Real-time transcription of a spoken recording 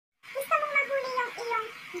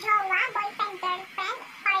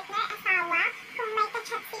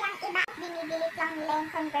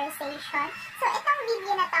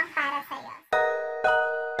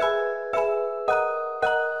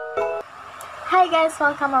Hi guys!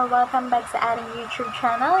 Welcome back sa ating YouTube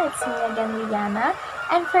channel. It's me again, Liana.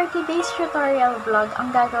 And for today's tutorial vlog,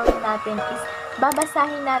 ang gagawin natin is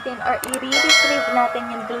babasahin natin or i-retrieve natin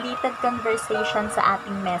yung deleted conversation sa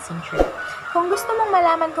ating messenger. Kung gusto mong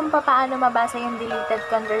malaman kung paano mabasa yung deleted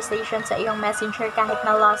conversation sa iyong messenger kahit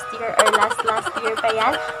na last year or last year pa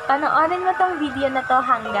yan, panoorin mo tong video na to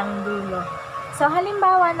hanggang dulo. So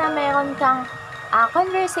halimbawa na meron kang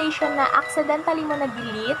conversation na accidentally mo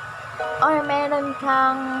na-delete, or meron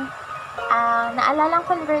kang naalalang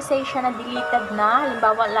conversation na deleted na,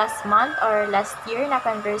 halimbawa last month or last year na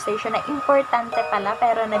conversation na importante pala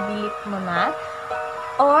pero na-delete mo na,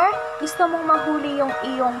 or gusto mong mahuli yung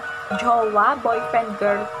iyong jowa, boyfriend,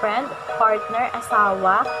 girlfriend, partner,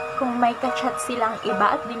 asawa, kung may ka-chat silang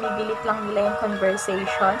iba at dinidelete lang nila yung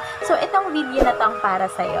conversation. So, itong video na tong para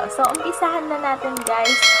sa'yo. So, umpisahan na natin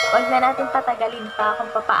guys. Huwag na natin patagalin pa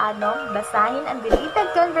kung paano basahin ang deleted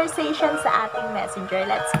conversation sa ating messenger.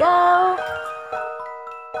 Let's go!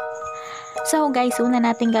 So guys, una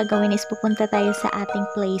natin gagawin is pupunta tayo sa ating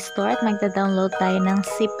Play Store at magda-download tayo ng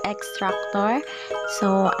zip extractor.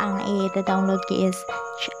 So, ang i-download ko is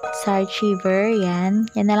Archiver. Yan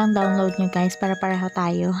na lang download nyo guys para pareho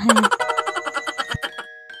tayo.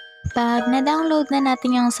 Pag na-download na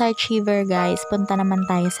natin yung Archiver guys, punta naman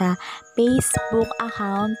tayo sa Facebook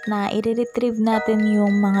account na i-retrieve natin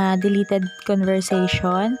yung mga deleted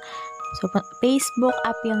conversation. So, Facebook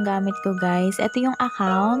app yung gamit ko guys. Ito yung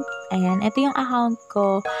account. Ayan, ito yung account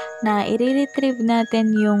ko na i-retrieve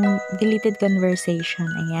natin yung deleted conversation.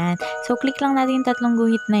 Ayan. So, click lang natin yung tatlong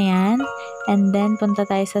guhit na yan. And then, punta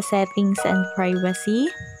tayo sa settings and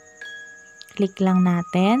privacy. Click lang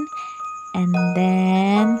natin. And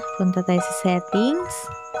then, punta tayo sa settings.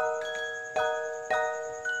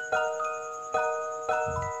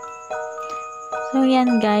 So,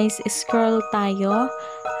 yan guys. Scroll tayo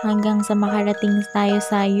hanggang sa makarating tayo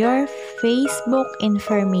sa your Facebook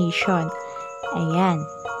information. Ayan.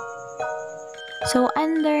 So,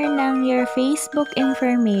 under ng your Facebook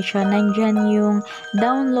information, nandyan yung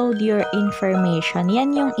download your information.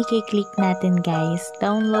 Yan yung i-click natin guys.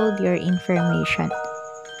 Download your information.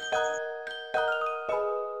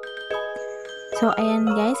 So, ayan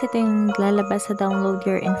guys. Ito yung lalabas sa download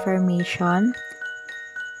your information.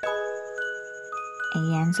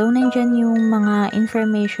 Ayan. So, nandyan yung mga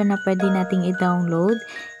information na pwede nating i-download.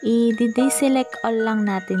 I-deselect all lang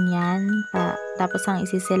natin yan. Tapos, ang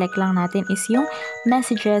isi-select lang natin is yung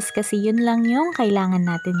messages kasi yun lang yung kailangan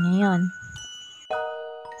natin ngayon.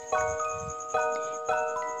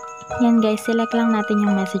 Yan guys, select lang natin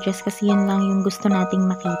yung messages kasi yun lang yung gusto nating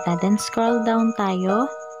makita. Then, scroll down tayo.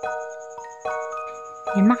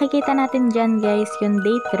 Yan, makikita natin dyan guys yung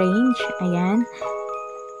date range. Ayan.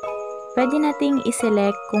 Pwede nating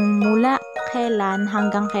i-select kung mula kailan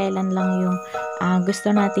hanggang kailan lang yung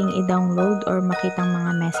gusto nating i-download or makitang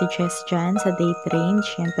mga messages dyan sa date range.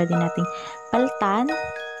 Yan, pwede nating paltan.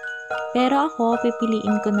 Pero ako,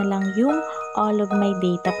 pipiliin ko na lang yung all of my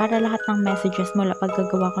data para lahat ng messages mula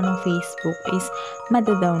paggagawa ko ng Facebook is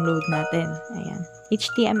mada-download natin. Ayan.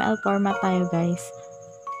 HTML format tayo guys.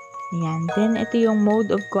 Ayan. Then, ito yung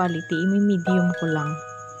mode of quality. I-medium ko lang.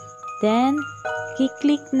 Then,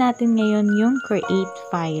 i-click natin ngayon yung create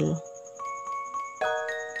file.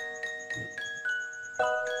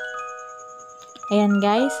 Ayan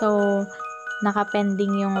guys, so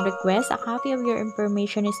naka-pending yung request. A copy of your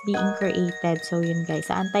information is being created. So yun guys,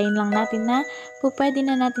 aantayin lang natin na pwede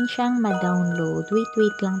na natin siyang ma-download.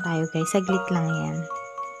 Wait lang tayo guys, saglit lang yan.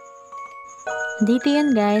 Dito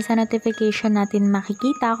yun guys, sa notification natin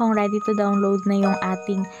makikita kung ready to download na yung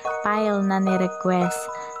ating file na ni-request.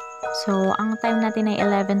 So, ang time natin ay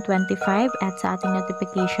 11:25 at sa ating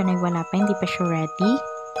notification ay wala pa, hindi pa siya ready.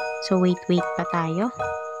 So, wait pa tayo.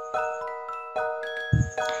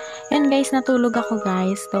 Yun guys, natulog ako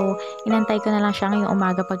guys. So, inantay ko na lang siya ngayong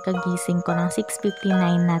umaga pagkagising ko ng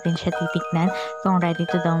 6:59 natin siya titignan kung ready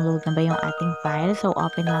to download na ba yung ating file. So,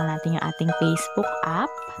 open lang natin yung ating Facebook app.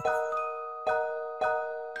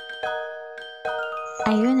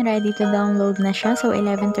 Ayun, ready to download na siya. So,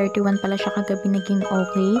 11:31 pala siya kagabi naging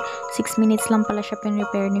okay. 6 minutes lang pala siya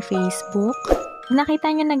pin-repair ni Facebook.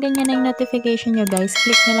 Nakita nyo na ganyan na yung notification nyo guys.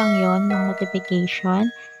 Click nyo lang yon ng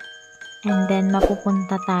notification. And then,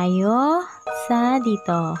 mapupunta tayo sa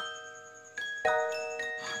dito.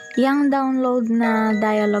 Yung download na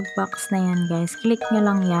dialog box na yan guys. Click nyo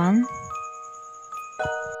lang yan.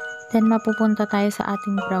 Then, mapupunta tayo sa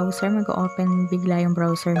ating browser. Mag-open bigla yung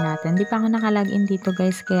browser natin. Di pa ako nakalagin dito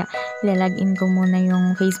guys, kaya ilalagin ko muna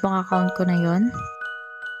yung Facebook account ko na yon.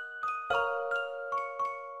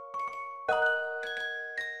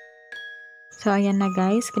 So, ayan na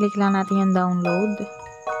guys. Click lang natin yung download.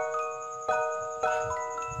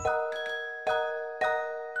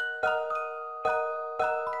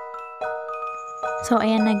 So,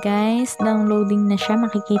 ayan na guys. Downloading na siya.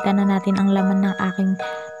 Makikita na natin ang laman ng aking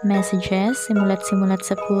messages. Simulat-simulat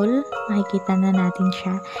sa pool. Makikita na natin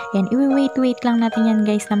siya. Ayan. I-wait lang natin yan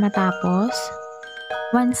guys na matapos.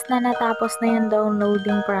 Once na natapos na yung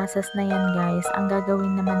downloading process na yan guys, ang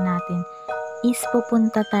gagawin naman natin is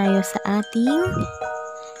pupunta tayo sa ating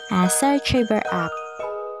search bar app.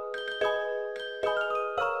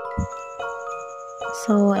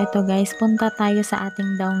 So, ito guys, punta tayo sa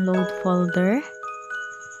ating download folder.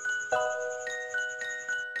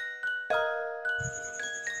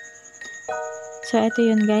 So, ito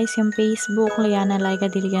yun guys, yung Facebook, Liana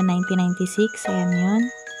Laika Diligan 1996. Ayan yun.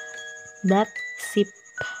 .zip.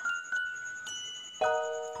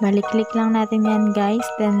 Balik-click lang natin yan guys,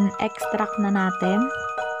 then extract na natin.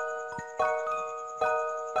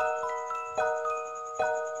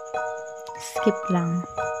 Skip lang.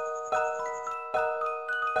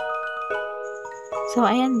 So,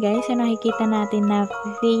 ayan guys, yung nakikita natin na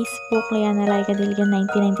Facebook, Liana Laika Diligan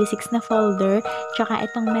 1996 na folder, tsaka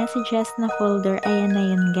itong messages na folder, ayan na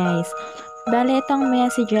yun guys. Bale, itong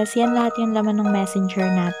messages, yan lahat yung laman ng messenger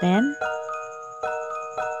natin.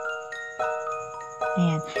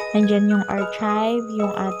 Ayan. Nandyan yung archive,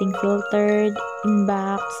 yung ating filtered,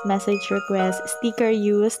 inbox, message request, sticker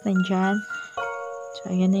used, nandyan.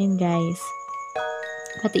 So, ayan na yun guys.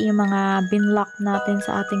 Pati yung mga binlock natin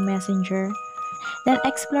sa ating messenger. Then,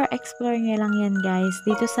 explore nyo lang yan guys.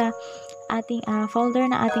 Dito sa ating folder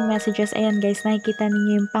na ating messages, ayan guys, nakikita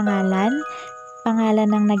ninyo yung pangalan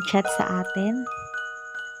ng nag-chat sa atin.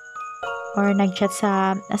 Or nag-chat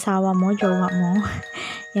sa asawa mo, jowa mo.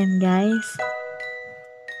 Yan guys.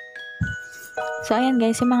 So, ayan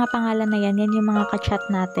guys, yung mga pangalan na yan yung mga ka-chat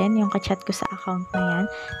natin, yung ka-chat ko sa account na yan.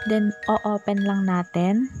 Then, o-open lang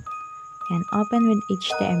natin. Ayan, open with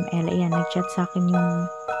HTML. Ayan, nag-chat sa akin yung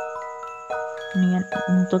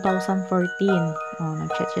 2014.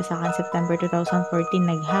 Nag-chat siya sa akin September 2014,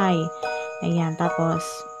 nag-hi. Ayan, tapos,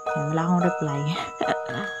 ayan, wala akong reply.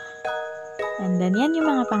 And then, yan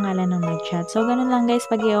yung mga pangalan ng nag-chat. So, ganun lang guys,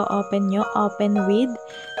 pag i-open nyo, open with,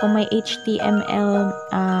 kung may HTML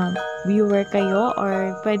viewer kayo, or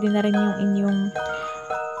pwede na rin yung inyong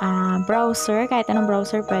browser, kahit anong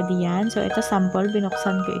browser, pwede yan. So, ito sample,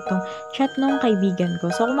 binuksan ko itong chat nung kaibigan ko.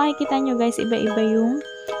 So, kung makikita nyo guys, iba-iba yung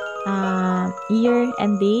year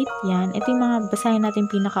and date, yan. Ito yung mga basahin natin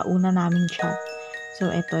pinakauna naming chat. So,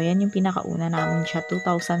 ito, yan yung pinakauna naming chat,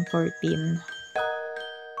 2014.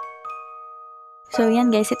 So,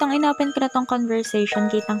 yan guys. Itong inopen ko na tong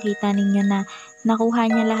conversation, kitang-kita ninyo na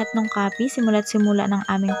nakuha niya lahat ng copy, simula't-simula ng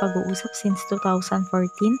aming pag-uusap since 2014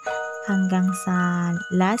 hanggang sa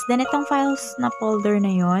last. Then, itong files na folder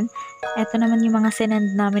na yon, ito naman yung mga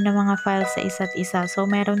sinend namin ng mga files sa isa't isa. So,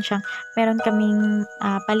 meron kaming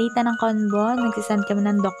palitan ng Convo, nagsisend kami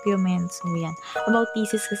ng documents. So, yan. About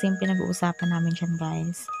thesis kasi yung pinag-uusapan namin dyan,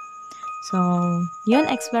 guys. So,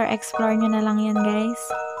 yun. Explore nyo na lang yan, guys.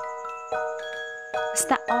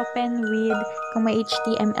 Basta open with, kung may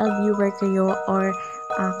HTML viewer kayo or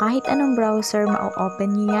kahit anong browser,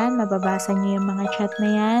 ma-open nyo yan, mababasa nyo yung mga chat na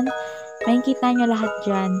yan, makikita nyo lahat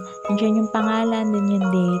dyan. Nandiyan yung pangalan, then yung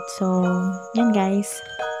date. So, yan guys.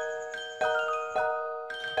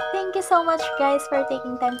 Thank you so much guys for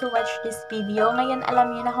taking time to watch this video. Ngayon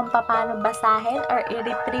alam niyo na kung paano basahin or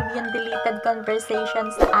i-retrieve yung deleted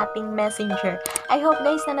conversations sa ating messenger. I hope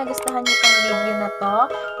guys na nagustuhan niyo itong video na to.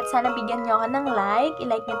 At sana bigyan niyo ako ng like.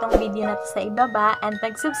 I-like niyo itong video na to sa ibaba. And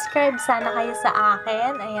mag-subscribe sana kayo sa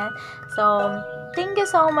akin. Ayan. So, thank you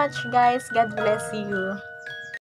so much guys. God bless you.